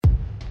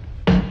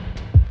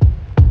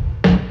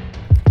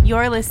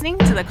You're listening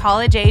to the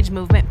College Age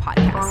Movement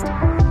Podcast.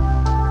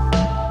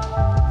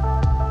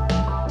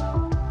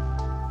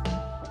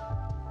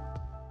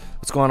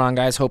 What's going on,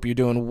 guys? Hope you're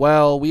doing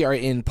well. We are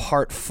in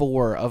part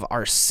 4 of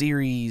our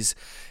series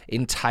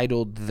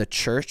entitled The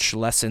Church,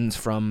 Lessons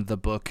from the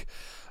Book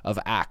of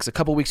Acts. A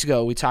couple weeks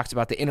ago, we talked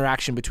about the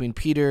interaction between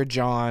Peter,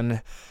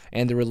 John,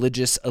 and the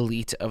religious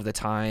elite of the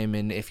time.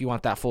 And if you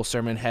want that full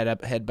sermon,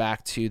 head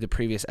back to the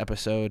previous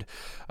episode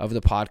of the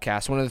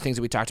podcast. One of the things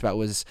that we talked about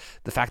was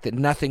the fact that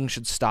nothing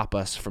should stop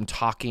us from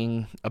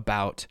talking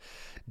about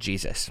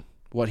Jesus,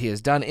 what he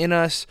has done in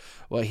us,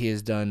 what he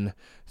has done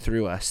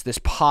through us. This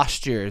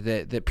posture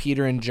that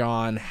Peter and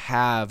John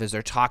have as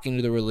they're talking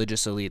to the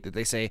religious elite, that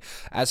they say,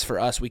 as for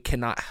us, we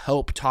cannot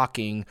help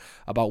talking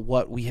about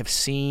what we have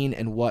seen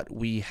and what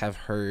we have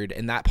heard.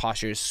 And that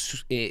posture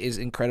is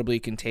incredibly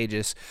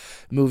contagious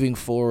moving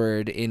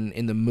forward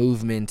in the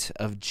movement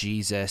of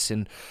Jesus.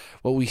 And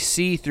what we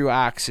see through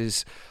Acts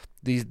is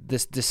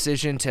this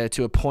decision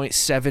to appoint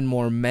 7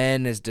 more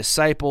men as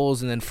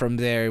disciples, and then from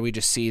there we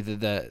just see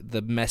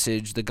the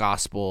message, the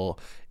gospel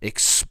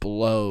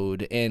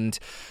explode. And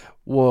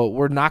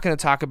we're not going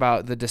to talk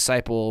about the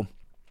disciple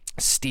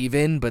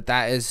Stephen, but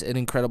that is an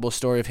incredible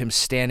story of him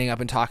standing up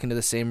and talking to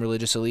the same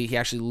religious elite. He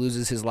actually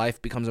loses his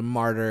life, becomes a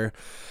martyr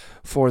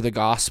for the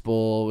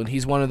gospel, and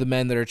he's one of the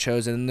men that are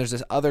chosen. And there's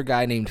this other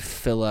guy named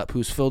Philip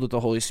who's filled with the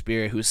Holy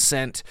Spirit, who's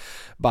sent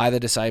by the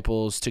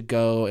disciples to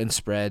go and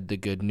spread the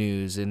good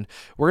news. And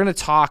we're going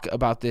to talk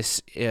about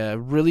this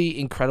really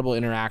incredible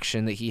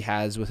interaction that he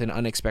has with an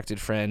unexpected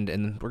friend,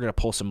 and we're going to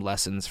pull some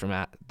lessons from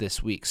that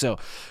this week. So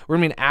we're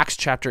going to be in Acts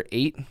chapter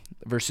 8,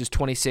 verses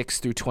 26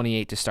 through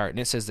 28 to start, and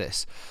it says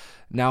this.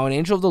 Now an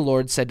angel of the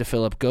Lord said to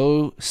Philip,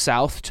 go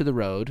south to the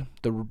road,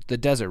 the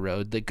desert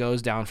road that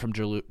goes down from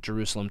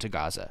Jerusalem to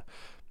Gaza.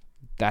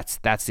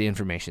 That's the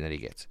information that he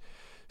gets.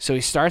 So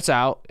he starts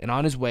out, and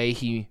on his way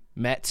he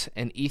met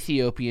an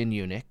Ethiopian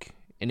eunuch,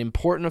 an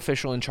important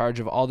official in charge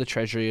of all the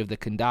treasury of the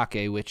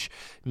Kandake, which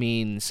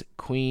means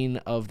Queen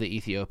of the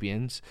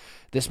Ethiopians.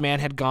 This man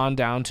had gone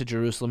down to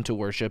Jerusalem to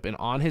worship, and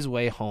on his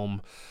way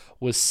home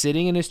was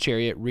sitting in his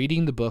chariot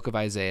reading the book of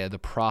Isaiah the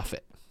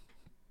prophet.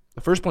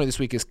 The first point this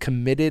week is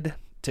committed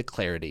to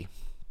clarity.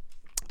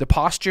 The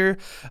posture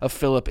of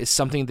Philip is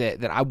something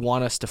that I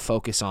want us to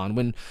focus on.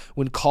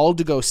 When called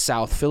to go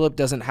south, Philip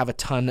doesn't have a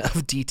ton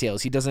of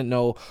details. He doesn't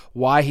know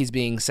why he's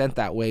being sent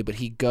that way, but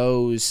he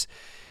goes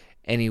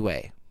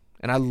anyway.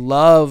 And I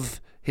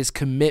love his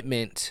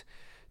commitment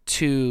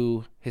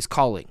to his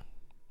calling.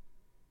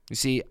 You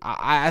see,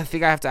 I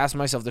think I have to ask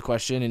myself the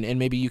question, and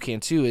maybe you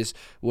can too, is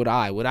would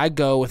I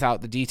go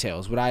without the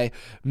details? Would I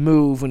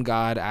move when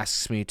God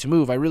asks me to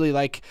move? I really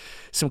like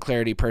some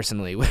clarity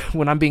personally.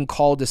 When I'm being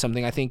called to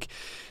something, I think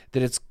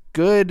that it's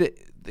good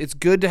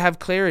to have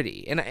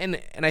clarity. And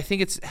I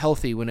think it's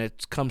healthy when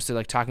it comes to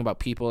like talking about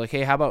people, like,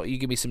 hey, how about you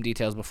give me some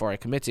details before I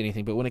commit to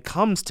anything? But when it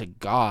comes to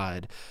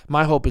God,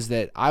 my hope is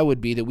that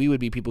we would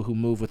be people who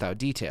move without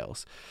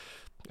details.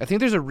 I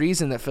think there's a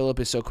reason that Philip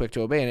is so quick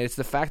to obey, and it's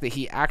the fact that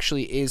he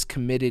actually is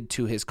committed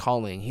to his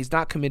calling. He's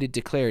not committed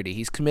to clarity.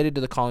 He's committed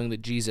to the calling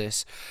that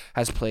Jesus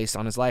has placed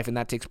on his life, and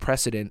that takes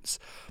precedence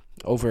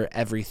over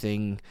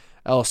everything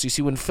else. You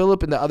see, when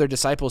Philip and the other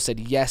disciples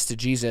said yes to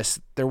Jesus,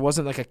 there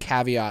wasn't like a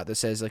caveat that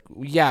says, like,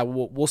 yeah,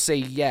 we'll say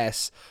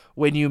yes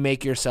when you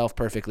make yourself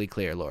perfectly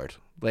clear, Lord.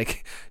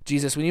 Like,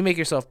 Jesus, when you make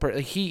yourself,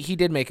 he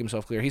did make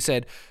himself clear. He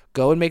said,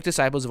 go and make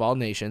disciples of all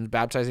nations,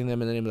 baptizing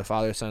them in the name of the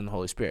Father, Son, and the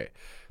Holy Spirit.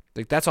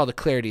 Like, that's all the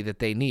clarity that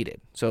they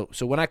needed. So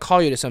when I call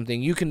you to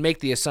something, you can make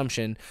the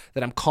assumption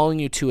that I'm calling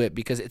you to it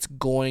because it's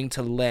going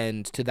to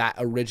lend to that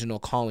original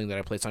calling that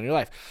I placed on your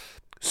life.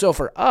 So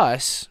for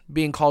us,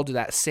 being called to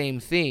that same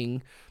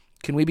thing,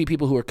 can we be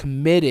people who are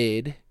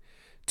committed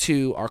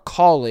to our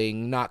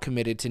calling, not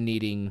committed to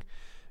needing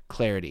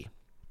clarity?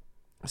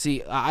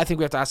 See, I think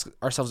we have to ask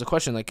ourselves a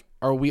question, like,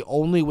 are we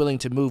only willing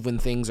to move when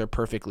things are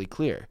perfectly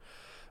clear?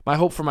 My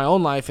hope for my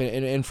own life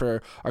and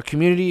for our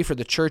community, for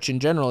the church in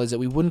general, is that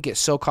we wouldn't get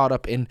so caught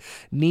up in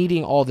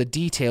needing all the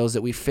details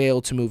that we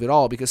fail to move at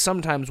all. Because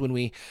sometimes when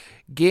we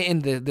get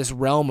into this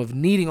realm of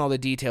needing all the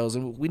details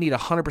and we need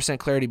 100%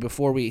 clarity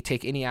before we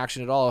take any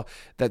action at all,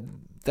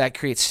 that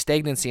creates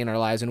stagnancy in our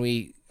lives, and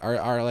we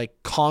are like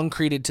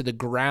concreted to the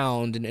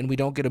ground, and we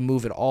don't get to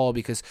move at all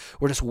because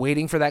we're just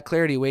waiting for that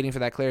clarity,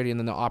 and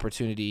then the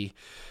opportunity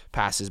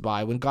passes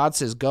by. When God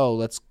says go.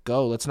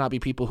 Let's not be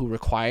people who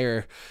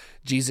require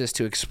Jesus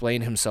to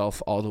explain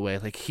himself all the way.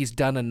 Like, he's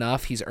done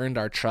enough. He's earned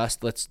our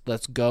trust.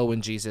 Let's go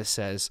when Jesus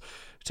says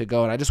to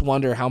go. And I just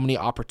wonder how many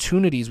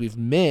opportunities we've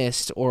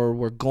missed or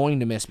we're going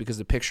to miss because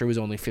the picture was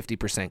only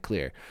 50%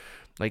 clear.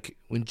 Like,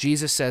 when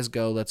Jesus says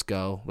go.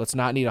 Let's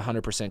not need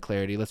 100%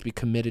 clarity. Let's be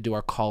committed to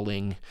our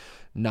calling,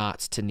 not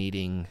to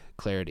needing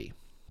clarity.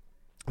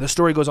 The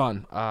story goes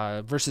on,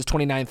 verses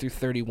 29 through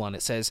 31.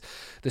 It says,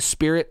 the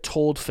Spirit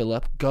told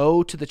Philip,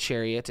 go to the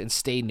chariot and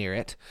stay near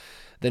it.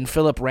 Then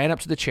Philip ran up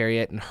to the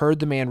chariot and heard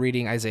the man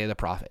reading Isaiah the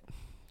prophet.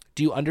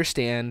 Do you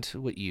understand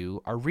what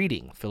you are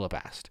reading? Philip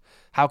asked.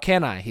 How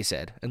can I, he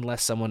said,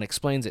 unless someone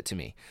explains it to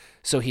me?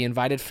 So he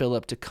invited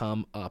Philip to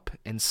come up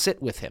and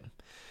sit with him.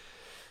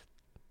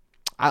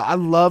 I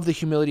love the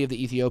humility of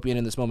the Ethiopian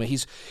in this moment.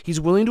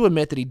 He's willing to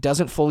admit that he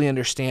doesn't fully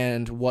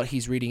understand what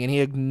he's reading, and he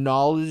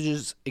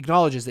acknowledges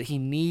that he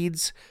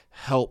needs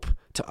help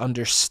to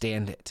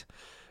understand it.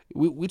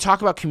 We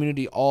talk about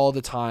community all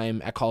the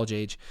time at College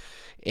Age,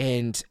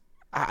 and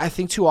I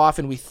think too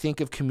often we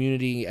think of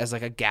community as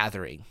like a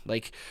gathering,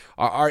 like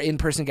our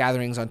in-person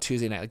gatherings on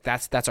Tuesday night. Like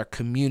that's our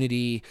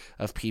community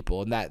of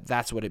people, and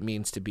that's what it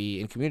means to be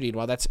in community. And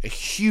while that's a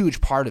huge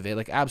part of it,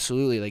 like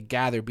absolutely, like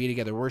gather, be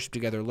together, worship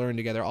together, learn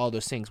together, all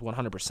those things,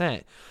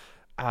 100%.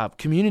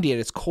 Community at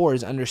its core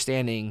is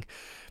understanding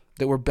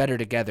that we're better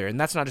together, and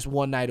that's not just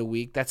one night a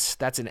week.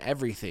 That's in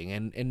everything,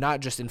 and not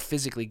just in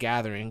physically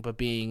gathering, but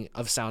being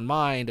of sound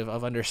mind,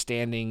 of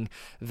understanding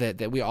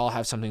that we all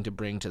have something to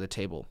bring to the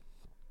table.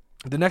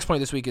 The next point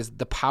this week is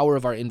the power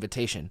of our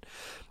invitation.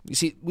 You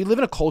see, we live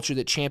in a culture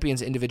that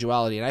champions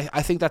individuality, and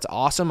I think that's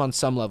awesome on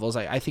some levels.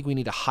 I think we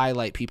need to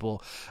highlight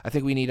people. I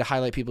think we need to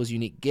highlight people's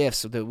unique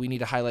gifts, that we need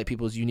to highlight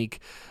people's unique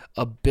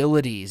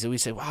abilities. And we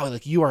say, wow,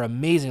 like you are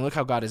amazing. Look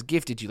how God has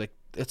gifted you. Like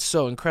it's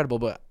so incredible.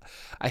 But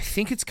I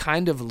think it's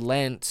kind of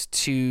lent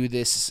to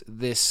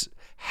this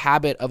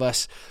habit of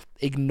us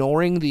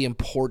ignoring the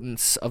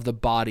importance of the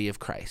body of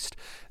Christ,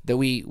 that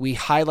we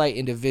highlight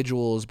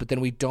individuals, but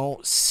then we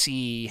don't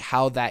see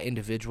how that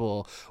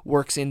individual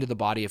works into the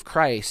body of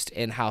Christ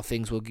and how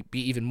things will be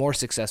even more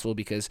successful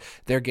because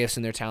their gifts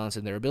and their talents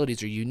and their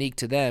abilities are unique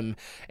to them,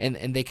 and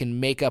they can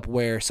make up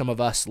where some of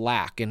us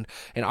lack. And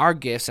our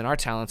gifts and our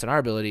talents and our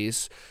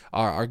abilities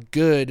are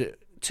good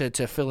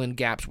to fill in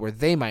gaps where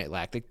they might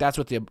lack. Like that's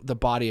what the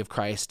body of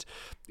Christ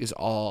is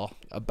all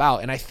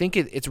about. And I think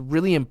it's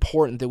really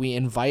important that we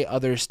invite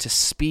others to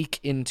speak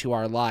into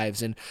our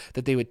lives, and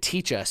that they would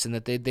teach us, and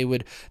that they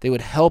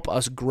would help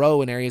us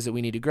grow in areas that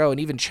we need to grow, and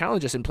even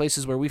challenge us in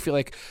places where we feel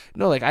like,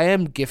 no, like I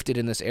am gifted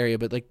in this area,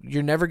 but like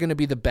you're never going to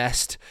be the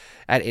best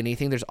at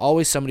anything. There's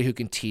always somebody who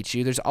can teach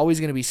you. There's always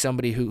going to be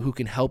somebody who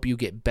can help you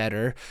get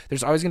better.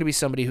 There's always going to be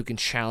somebody who can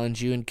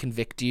challenge you and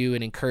convict you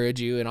and encourage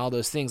you and all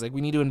those things. Like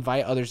we need to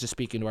invite others to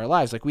speak into our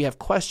lives. Like we have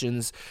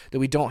questions that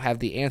we don't have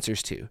the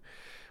answers to,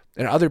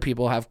 and other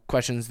people have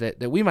questions that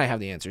we might have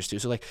the answers to.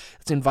 So like,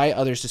 let's invite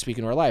others to speak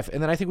into our life.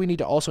 And then I think we need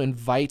to also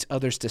invite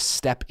others to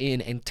step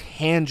in and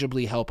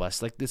tangibly help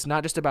us. Like it's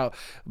not just about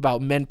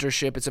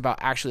mentorship. It's about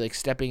actually like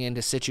stepping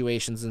into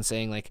situations and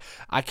saying like,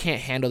 I can't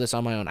handle this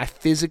on my own. I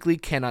physically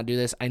cannot do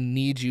this. I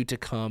need you to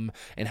come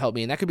and help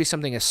me. And that could be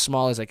something as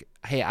small as like,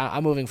 hey,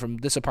 I'm moving from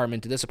this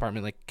apartment to this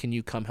apartment. Like, can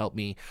you come help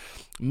me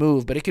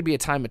move? But it could be a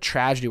time of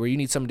tragedy where you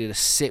need somebody to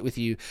sit with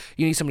you.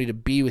 You need somebody to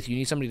be with you. You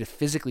need somebody to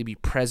physically be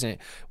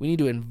present. We need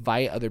to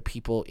invite other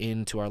people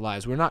into our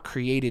lives. We're not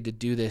created to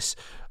do this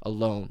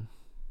alone.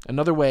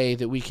 Another way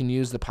that we can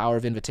use the power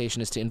of invitation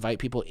is to invite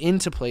people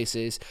into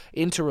places,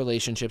 into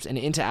relationships, and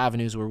into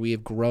avenues where we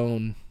have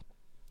grown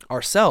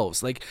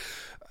ourselves. Like,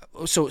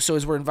 so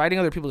as we're inviting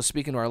other people to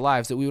speak into our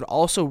lives, that we would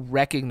also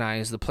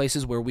recognize the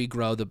places where we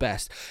grow the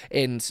best.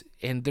 And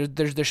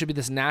there should be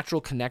this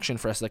natural connection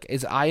for us. Like,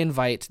 as I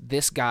invite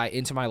this guy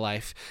into my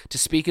life, to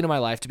speak into my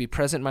life, to be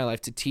present in my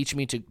life, to teach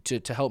me,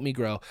 to help me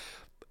grow,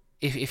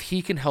 if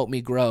he can help me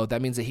grow,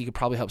 that means that he could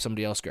probably help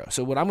somebody else grow.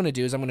 So what I'm going to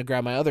do is I'm going to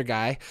grab my other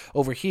guy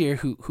over here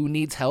who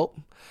needs help,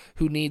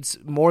 who needs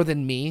more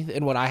than me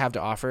and what I have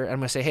to offer. And I'm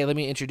going to say, hey, let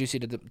me introduce you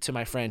to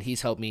my friend.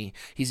 He's helped me.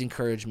 He's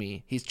encouraged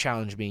me. He's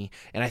challenged me.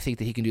 And I think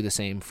that he can do the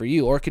same for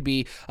you. Or it could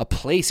be a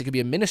place. It could be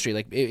a ministry.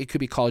 Like it could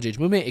be College Age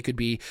Movement. It could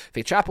be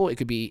Faith Chapel. It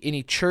could be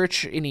any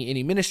church,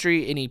 any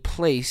ministry, any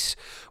place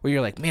where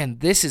you're like, man,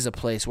 this is a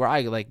place where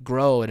I like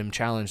grow and am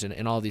challenged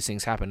and all these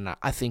things happen. And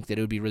I think that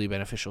it would be really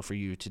beneficial for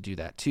you to do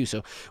that too.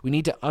 So we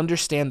need to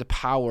understand the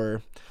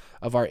power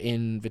of our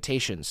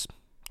invitations.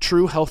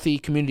 True, healthy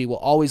community will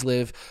always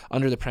live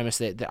under the premise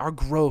that our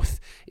growth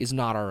is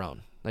not our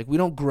own. Like we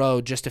don't grow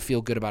just to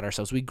feel good about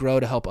ourselves. We grow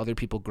to help other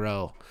people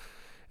grow.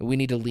 And we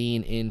need to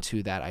lean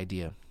into that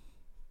idea.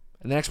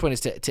 And the next point is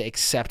to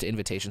accept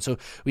invitations. So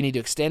we need to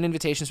extend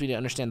invitations. We need to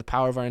understand the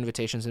power of our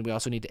invitations, and we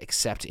also need to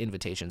accept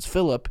invitations.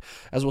 Philip,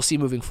 as we'll see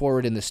moving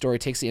forward in this story,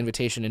 takes the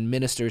invitation and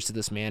ministers to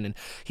this man, and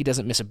he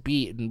doesn't miss a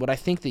beat. And what I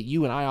think that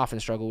you and I often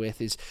struggle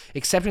with is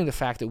accepting the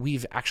fact that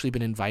we've actually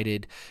been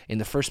invited in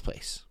the first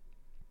place.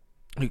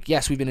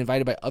 Yes, we've been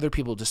invited by other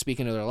people to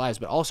speak into their lives,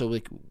 but also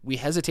like we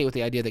hesitate with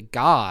the idea that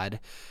God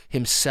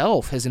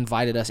himself has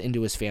invited us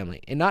into his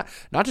family. And not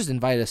just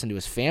invited us into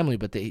his family,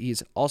 but that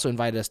he's also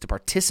invited us to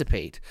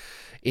participate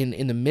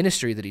in the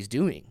ministry that he's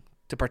doing,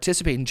 to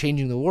participate in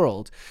changing the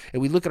world.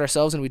 And we look at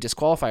ourselves and we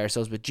disqualify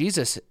ourselves, but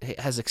Jesus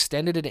has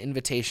extended an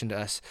invitation to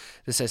us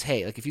that says,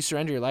 hey, like if you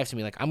surrender your life to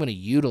me, like I'm going to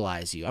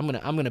utilize you. I'm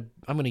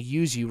going to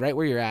use you right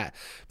where you're at.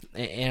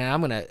 And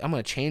I'm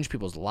going to change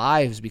people's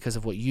lives because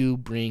of what you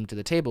bring to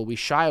the table. We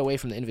shy away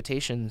from the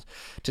invitations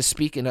to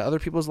speak into other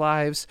people's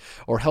lives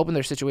or help in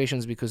their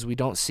situations because we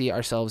don't see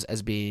ourselves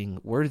as being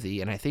worthy.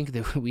 And I think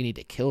that we need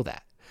to kill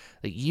that.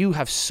 Like you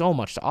have so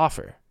much to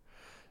offer.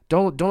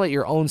 Don't let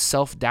your own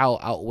self-doubt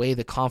outweigh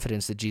the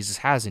confidence that Jesus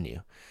has in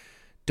you.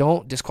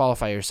 Don't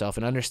disqualify yourself,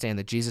 and understand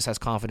that Jesus has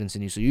confidence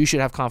in you. So you should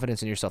have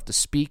confidence in yourself to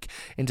speak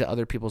into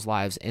other people's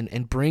lives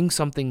and bring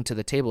something to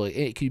the table.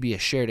 It could be a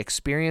shared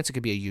experience. It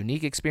could be a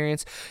unique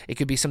experience. It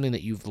could be something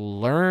that you've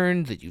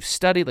learned, that you've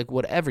studied, like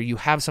whatever. You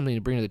have something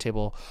to bring to the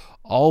table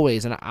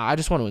always. And I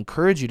just want to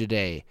encourage you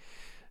today,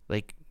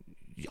 like,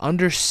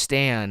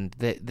 understand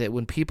that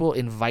when people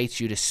invite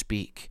you to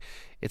speak,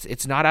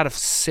 it's not out of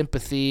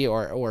sympathy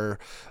or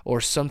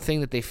something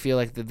that they feel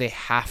like that they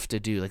have to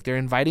do. Like, they're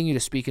inviting you to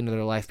speak into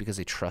their life because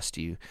they trust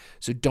you.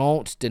 So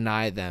don't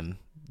deny them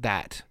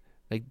that.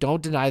 Like,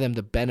 don't deny them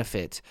the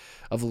benefit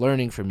of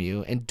learning from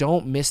you, and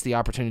don't miss the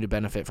opportunity to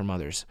benefit from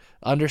others.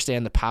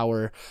 Understand the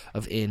power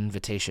of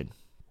invitation.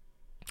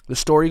 The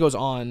story goes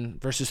on,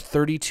 verses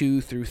 32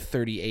 through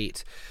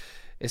 38.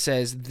 It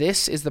says,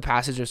 "This is the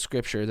passage of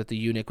Scripture that the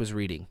eunuch was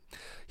reading.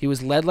 He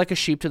was led like a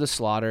sheep to the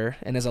slaughter,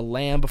 and as a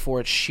lamb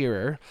before its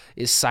shearer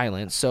is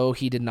silent, so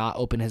he did not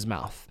open his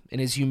mouth. In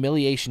his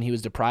humiliation he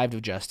was deprived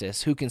of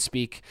justice. Who can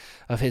speak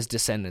of his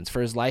descendants?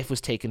 For his life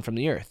was taken from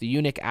the earth." The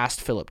eunuch asked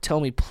Philip,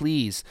 "Tell me,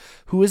 please,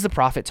 who is the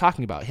prophet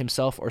talking about,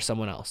 himself or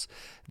someone else?"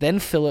 Then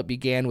Philip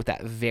began with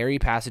that very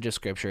passage of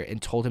Scripture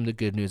and told him the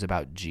good news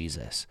about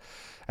Jesus.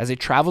 As they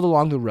traveled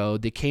along the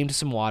road, they came to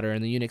some water,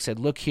 and the eunuch said,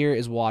 "Look, here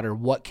is water.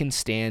 What can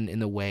stand in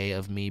the way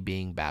of me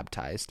being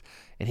baptized?"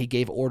 And he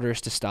gave orders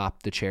to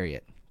stop the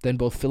chariot. Then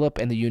both Philip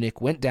and the eunuch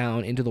went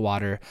down into the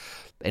water,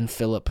 and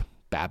Philip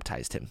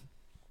baptized him.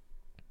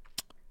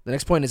 The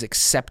next point is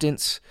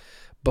acceptance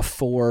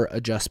before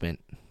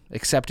adjustment.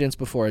 Acceptance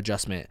before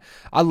adjustment.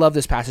 I love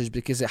this passage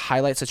because it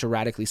highlights such a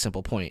radically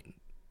simple point.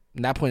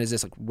 And that point is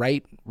this: like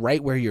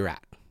right where you're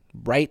at.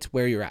 Right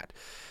where you're at.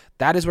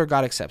 That is where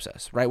God accepts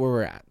us, right where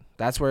we're at.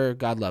 That's where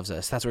God loves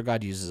us. That's where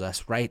God uses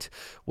us, right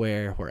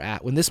where we're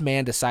at. When this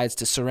man decides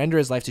to surrender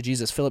his life to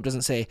Jesus, Philip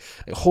doesn't say,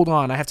 "Hold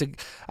on, I have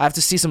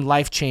to see some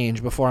life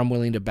change before I'm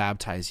willing to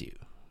baptize you."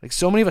 Like,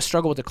 so many of us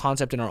struggle with the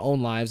concept in our own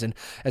lives, and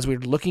as we're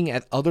looking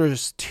at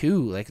others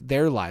too, like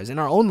their lives. In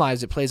our own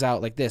lives, it plays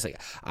out like this: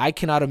 like, I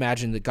cannot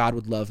imagine that God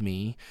would love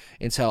me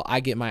until I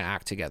get my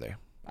act together.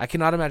 I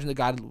cannot imagine that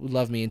God would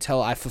love me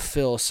until I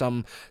fulfill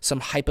some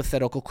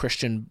hypothetical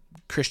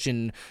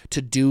Christian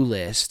to-do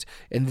list,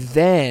 and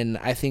then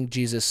I think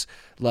Jesus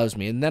loves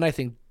me, and then I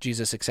think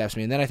Jesus accepts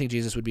me, and then I think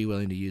Jesus would be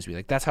willing to use me.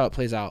 Like, that's how it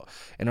plays out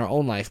in our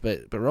own life.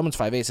 But Romans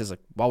 5:8 says, like,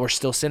 while we're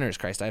still sinners,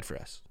 Christ died for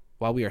us.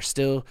 While we are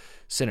still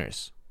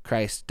sinners,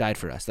 Christ died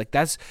for us. Like,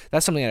 that's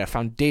something at a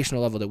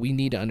foundational level that we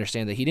need to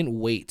understand, that he didn't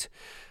wait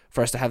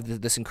for us to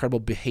have this incredible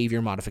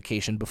behavior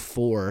modification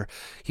before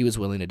he was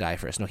willing to die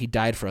for us. No, he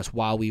died for us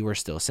while we were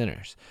still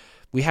sinners.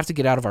 We have to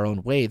get out of our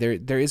own way.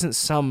 There isn't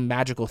some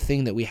magical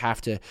thing that we have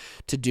to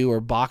do,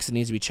 or box that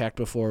needs to be checked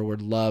before we're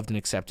loved and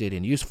accepted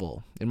and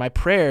useful. And my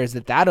prayer is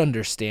that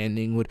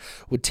understanding would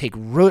take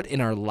root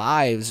in our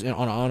lives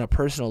on a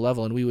personal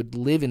level, and we would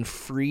live in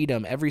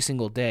freedom every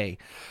single day.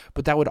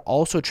 But that would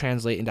also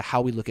translate into how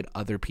we look at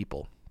other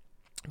people.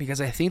 Because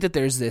I think that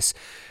there's this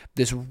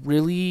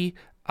really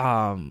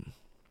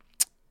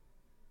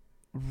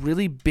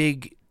really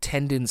big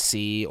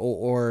tendency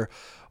or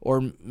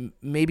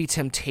maybe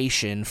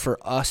temptation for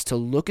us to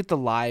look at the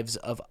lives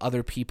of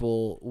other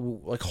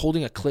people like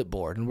holding a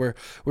clipboard, and we're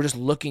just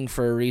looking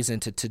for a reason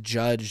to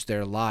judge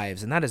their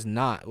lives. And that is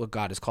not what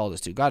God has called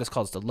us to. God has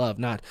called us to love,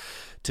 not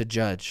to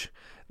judge.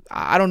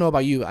 I don't know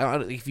about you.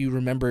 If you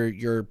remember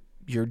your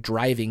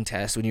driving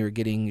test when you were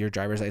getting your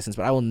driver's license,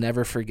 but I will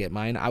never forget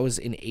mine. I was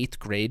in 8th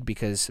grade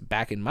because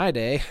back in my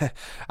day,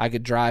 I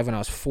could drive when I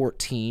was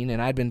 14,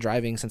 and I'd been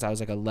driving since I was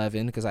like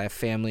 11 because I have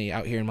family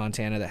out here in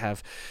Montana that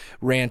have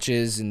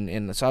ranches,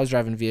 and so I was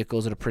driving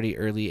vehicles at a pretty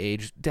early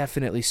age,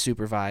 definitely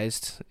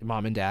supervised.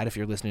 Mom and Dad, if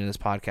you're listening to this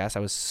podcast,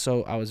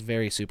 I was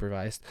very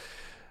supervised.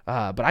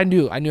 But I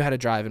knew how to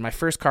drive, and my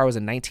first car was a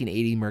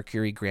 1980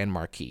 Mercury Grand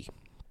Marquis.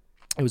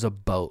 It was a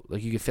boat.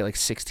 Like, you could fit like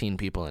 16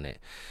 people in it.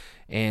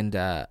 And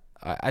I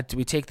go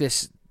to take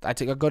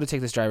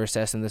this driver's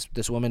test, and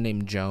this woman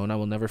named Joan, I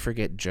will never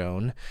forget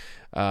Joan.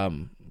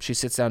 She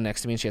sits down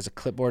next to me, and she has a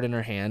clipboard in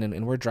her hand,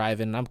 and we're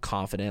driving, and I'm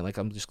confident. Like,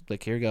 I'm just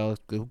like, here you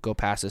go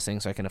past this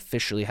thing so I can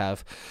officially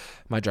have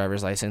my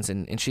driver's license.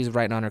 And she's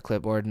writing on her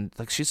clipboard, and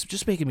like, she's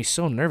just making me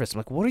so nervous. I'm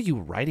like, what are you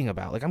writing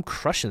about? Like, I'm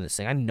crushing this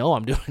thing. I know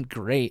I'm doing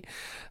great.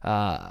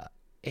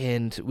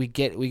 And we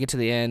get to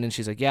the end, and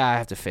she's like, "Yeah, I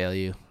have to fail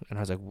you." And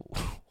I was like,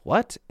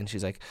 "What?" And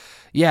she's like,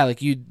 "Yeah, like,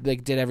 you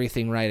like did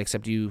everything right,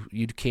 except you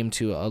came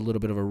to a little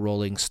bit of a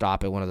rolling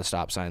stop at one of the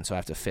stop signs, so I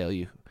have to fail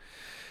you."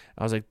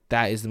 I was like,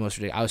 that is the most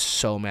ridiculous. I was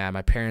so mad.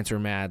 My parents were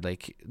mad,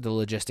 like the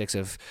logistics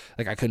of,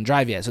 like, I couldn't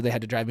drive yet, so they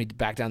had to drive me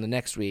back down the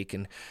next week.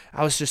 And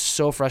I was just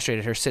so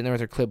frustrated, her sitting there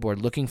with her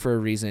clipboard looking for a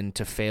reason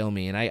to fail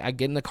me. And I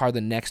get in the car the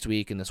next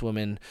week, and this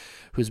woman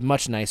who's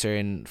much nicer,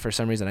 and for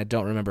some reason I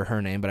don't remember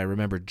her name, but I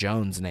remember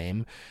Joan's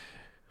name.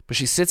 But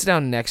she sits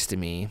down next to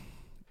me,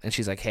 and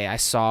she's like, "Hey, I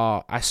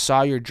saw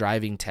your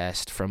driving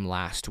test from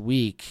last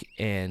week,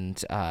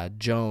 and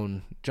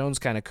Joan's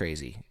kind of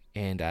crazy.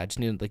 And I just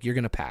knew, like, you're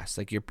gonna pass.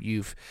 Like,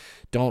 you've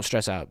don't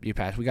stress out. You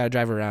pass. We gotta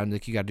drive around.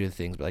 Like, you gotta do the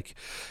things, but like,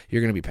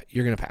 you're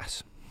gonna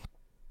pass."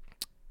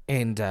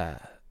 And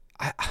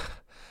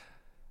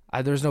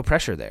there was no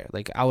pressure there.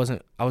 Like I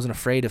wasn't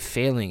afraid of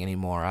failing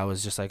anymore. I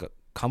was just like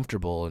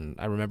comfortable. And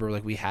I remember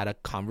like we had a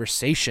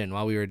conversation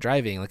while we were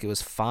driving. Like it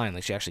was fine.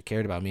 Like she actually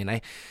cared about me.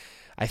 And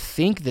I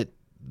think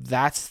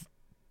that's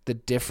the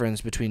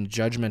difference between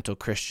judgmental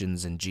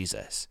Christians and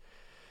Jesus.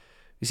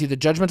 You see, the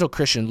judgmental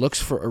Christian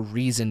looks for a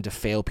reason to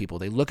fail people.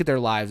 They look at their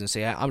lives and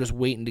say, I'm just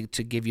waiting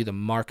to give you the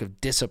mark of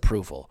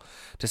disapproval,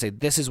 to say,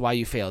 this is why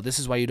you fail. This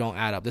is why you don't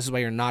add up. This is why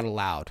you're not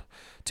allowed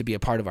to be a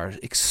part of our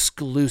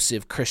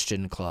exclusive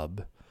Christian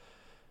club.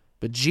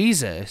 But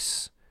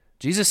Jesus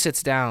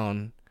sits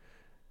down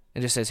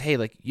and just says, hey,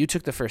 like you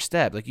took the first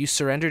step. Like you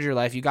surrendered your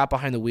life. You got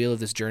behind the wheel of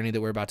this journey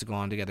that we're about to go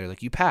on together.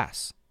 Like you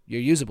pass.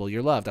 You're usable.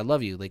 You're loved. I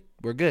love you. Like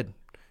we're good.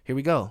 Here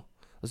we go.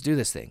 Let's do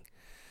this thing.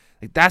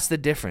 Like that's the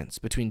difference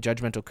between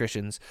judgmental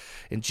Christians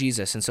and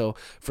Jesus. And so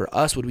for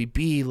us, would we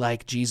be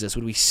like Jesus?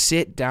 Would we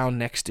sit down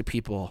next to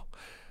people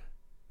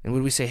and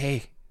would we say,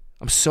 hey,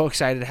 I'm so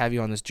excited to have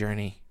you on this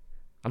journey.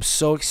 I'm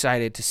so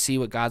excited to see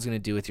what God's going to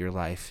do with your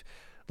life.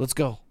 Let's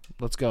go.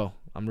 Let's go.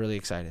 I'm really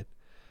excited.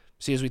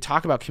 See, as we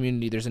talk about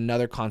community, there's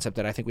another concept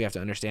that I think we have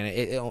to understand.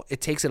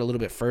 It takes it a little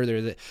bit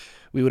further, that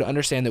we would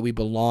understand that we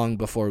belong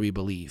before we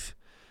believe.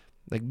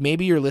 Like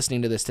maybe you're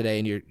listening to this today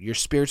and you're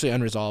spiritually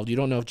unresolved. You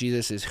don't know if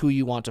Jesus is who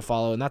you want to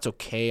follow, and that's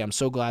okay. I'm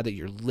so glad that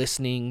you're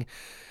listening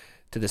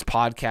to this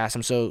podcast.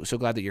 I'm so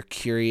glad that you're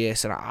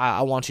curious, and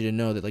I want you to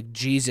know that like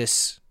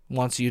Jesus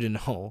wants you to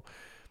know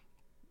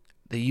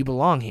that you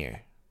belong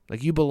here.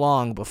 Like you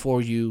belong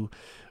before you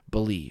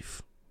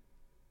believe.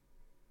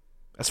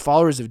 As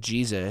followers of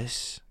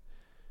Jesus,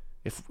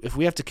 if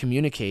we have to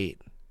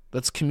communicate,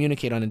 let's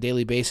communicate on a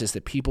daily basis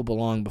that people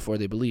belong before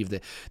they believe,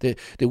 that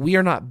we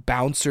are not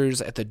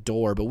bouncers at the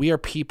door, but we are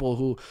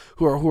people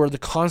who are the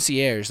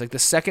concierge. Like the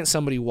second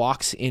somebody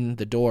walks in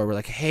the door, we're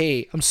like,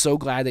 hey, I'm so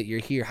glad that you're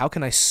here. How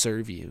can I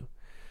serve you?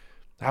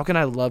 How can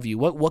I love you?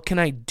 What can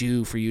I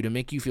do for you to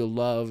make you feel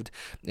loved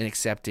and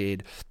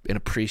accepted and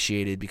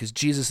appreciated? Because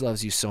Jesus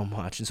loves you so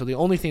much. And so the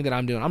only thing that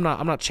I'm doing, I'm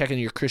not checking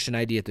your Christian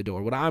ID at the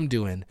door. What I'm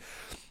doing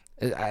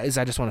is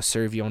I just want to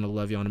serve you. I want to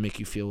love you. I want to make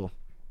you feel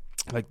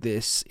like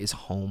this is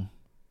home.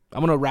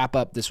 I'm going to wrap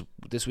up this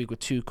week with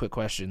 2 quick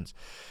questions.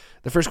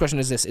 The first question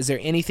is this: is there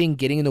anything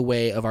getting in the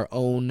way of our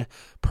own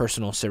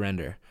personal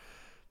surrender?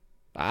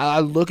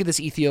 I look at this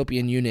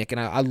Ethiopian eunuch, and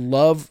I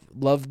love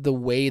the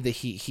way that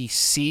he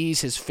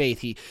sees his faith.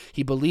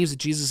 He believes that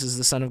Jesus is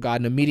the Son of God,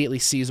 and immediately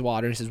sees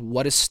water and says,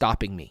 what is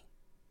stopping me?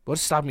 What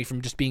is stopping me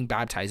from just being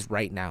baptized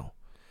right now?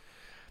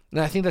 And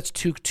I think that's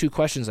two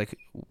questions.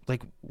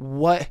 Like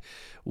what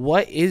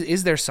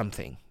is there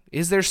something?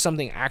 Is there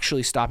something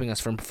actually stopping us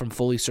from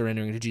fully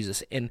surrendering to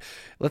Jesus? And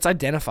let's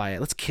identify it.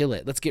 Let's kill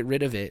it. Let's get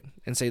rid of it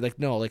and say, like,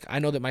 no, like I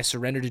know that my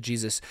surrender to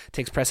Jesus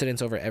takes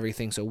precedence over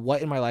everything. So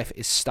what in my life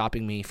is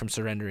stopping me from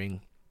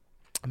surrendering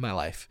my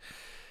life?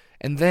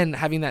 And then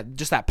having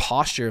that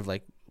posture of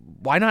like,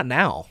 why not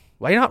now?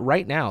 Why not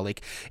right now?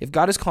 Like, if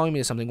God is calling me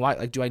to something, why?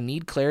 Like, do I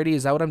need clarity?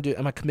 Is that what I'm doing?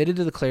 Am I committed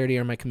to the clarity,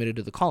 or am I committed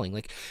to the calling?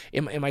 Like,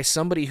 am I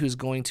somebody who's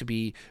going to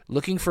be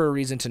looking for a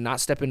reason to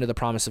not step into the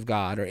promise of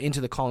God or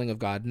into the calling of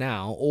God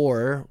now?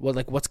 Or, well,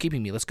 like, what's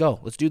keeping me? Let's go.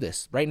 Let's do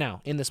this right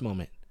now, in this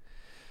moment.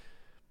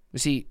 You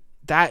see,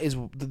 that is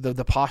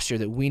the posture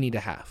that we need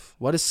to have.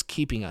 What is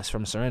keeping us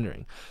from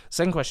surrendering?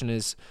 Second question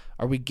is,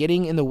 are we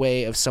getting in the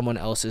way of someone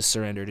else's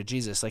surrender to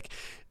Jesus? Like,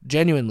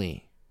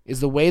 genuinely, is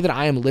the way that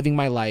I am living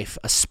my life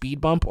a speed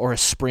bump or a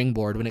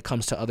springboard when it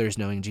comes to others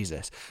knowing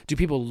Jesus? Do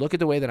people look at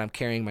the way that I'm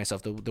carrying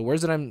myself, the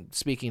words that I'm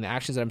speaking, the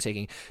actions that I'm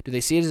taking, do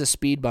they see it as a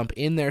speed bump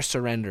in their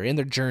surrender, in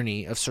their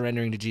journey of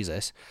surrendering to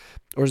Jesus?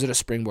 Or is it a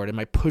springboard? Am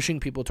I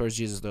pushing people towards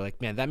Jesus? They're like,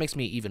 man, that makes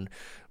me even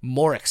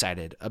more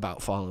excited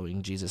about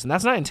following Jesus. And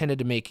that's not intended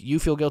to make you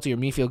feel guilty or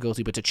me feel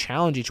guilty, but to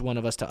challenge each one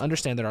of us to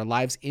understand that our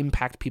lives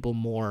impact people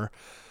more,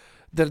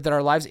 that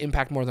our lives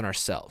impact more than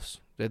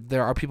ourselves. That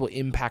there are people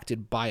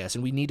impacted by us,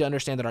 and we need to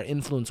understand that our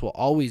influence will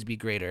always be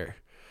greater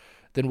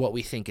than what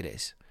we think it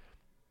is.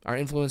 Our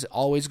influence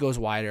always goes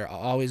wider,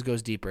 always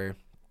goes deeper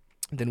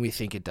than we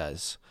think it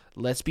does.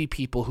 Let's be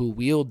people who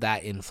wield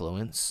that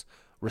influence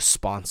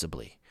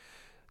responsibly,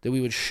 that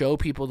we would show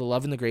people the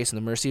love and the grace and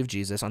the mercy of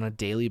Jesus on a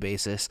daily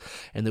basis,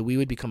 and that we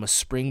would become a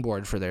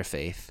springboard for their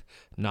faith,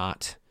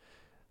 not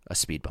a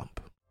speed bump.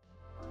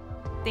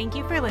 Thank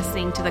you for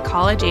listening to the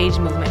College Age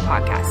Movement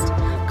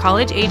podcast.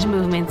 College Age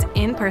Movement's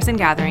in-person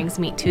gatherings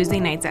meet Tuesday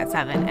nights at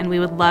 7, and we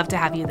would love to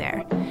have you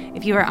there.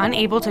 If you are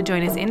unable to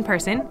join us in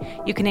person,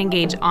 you can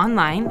engage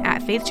online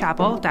at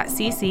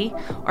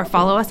faithchapel.cc or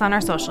follow us on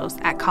our socials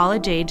at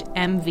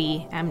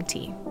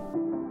collegeagemvmt.